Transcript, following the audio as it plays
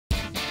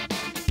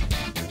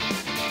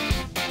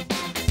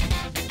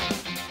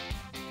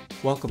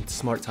Welcome to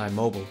SmartTime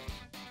Mobile.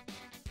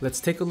 Let's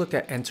take a look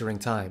at entering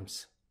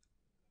times.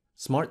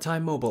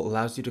 SmartTime Mobile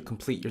allows you to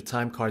complete your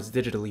time cards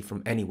digitally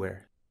from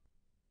anywhere.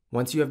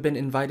 Once you have been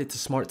invited to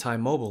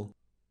SmartTime Mobile,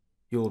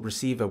 you will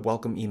receive a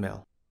welcome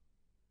email.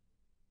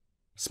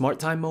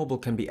 SmartTime Mobile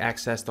can be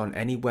accessed on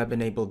any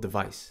web-enabled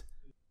device.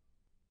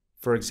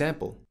 For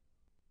example,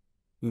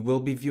 we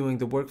will be viewing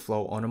the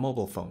workflow on a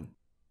mobile phone.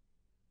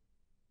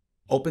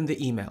 Open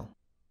the email.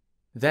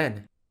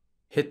 Then,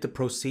 hit the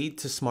Proceed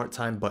to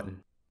SmartTime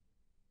button.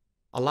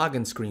 A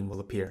login screen will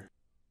appear.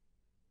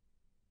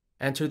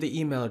 Enter the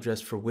email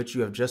address for which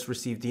you have just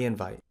received the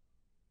invite.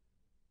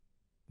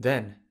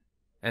 Then,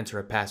 enter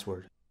a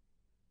password.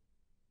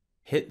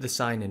 Hit the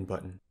Sign In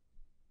button.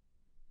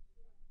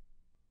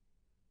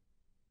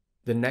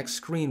 The next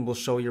screen will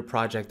show your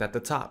project at the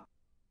top,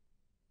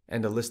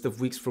 and a list of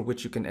weeks for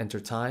which you can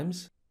enter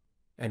times,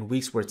 and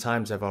weeks where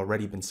times have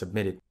already been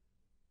submitted.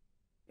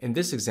 In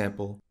this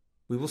example,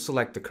 we will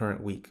select the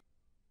current week.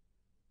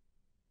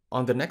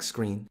 On the next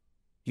screen,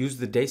 use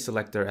the day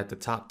selector at the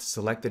top to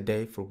select the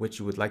day for which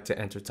you would like to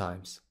enter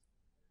times.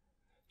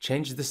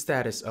 Change the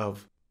status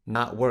of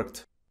Not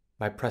Worked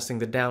by pressing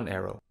the down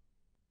arrow.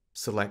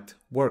 Select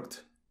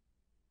Worked.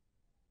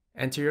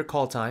 Enter your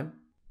call time,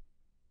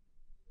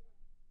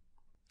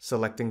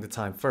 selecting the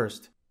time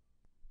first,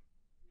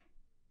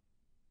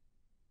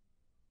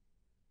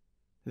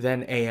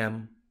 then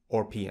AM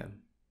or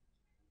PM.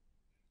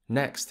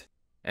 Next,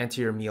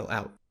 enter your meal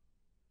out.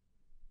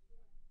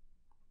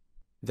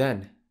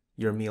 Then,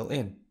 your meal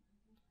in.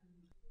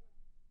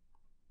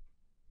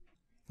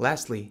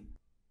 Lastly,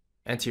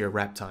 enter your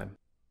wrap time.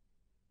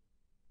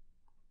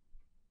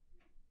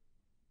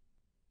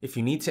 If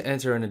you need to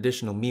enter an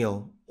additional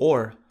meal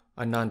or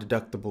a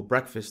non-deductible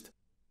breakfast,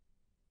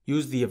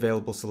 use the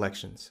available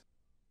selections.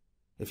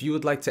 If you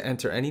would like to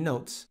enter any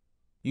notes,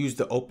 use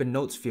the Open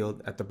Notes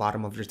field at the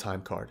bottom of your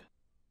time card.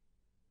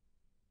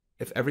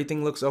 If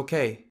everything looks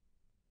okay,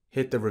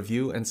 hit the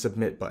Review and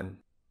Submit button.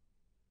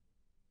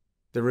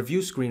 The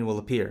review screen will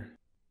appear,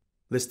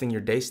 listing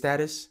your day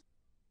status,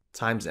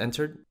 times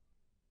entered,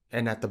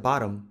 and at the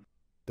bottom,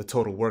 the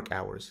total work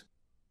hours.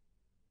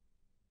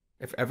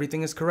 If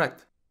everything is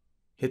correct,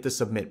 hit the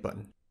Submit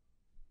button.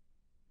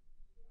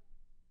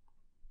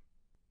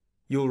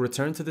 You will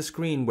return to the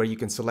screen where you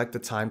can select the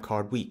time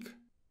card week.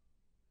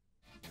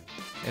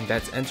 And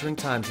that's entering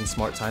times in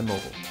SmartTime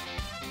Mobile.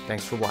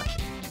 Thanks for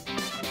watching.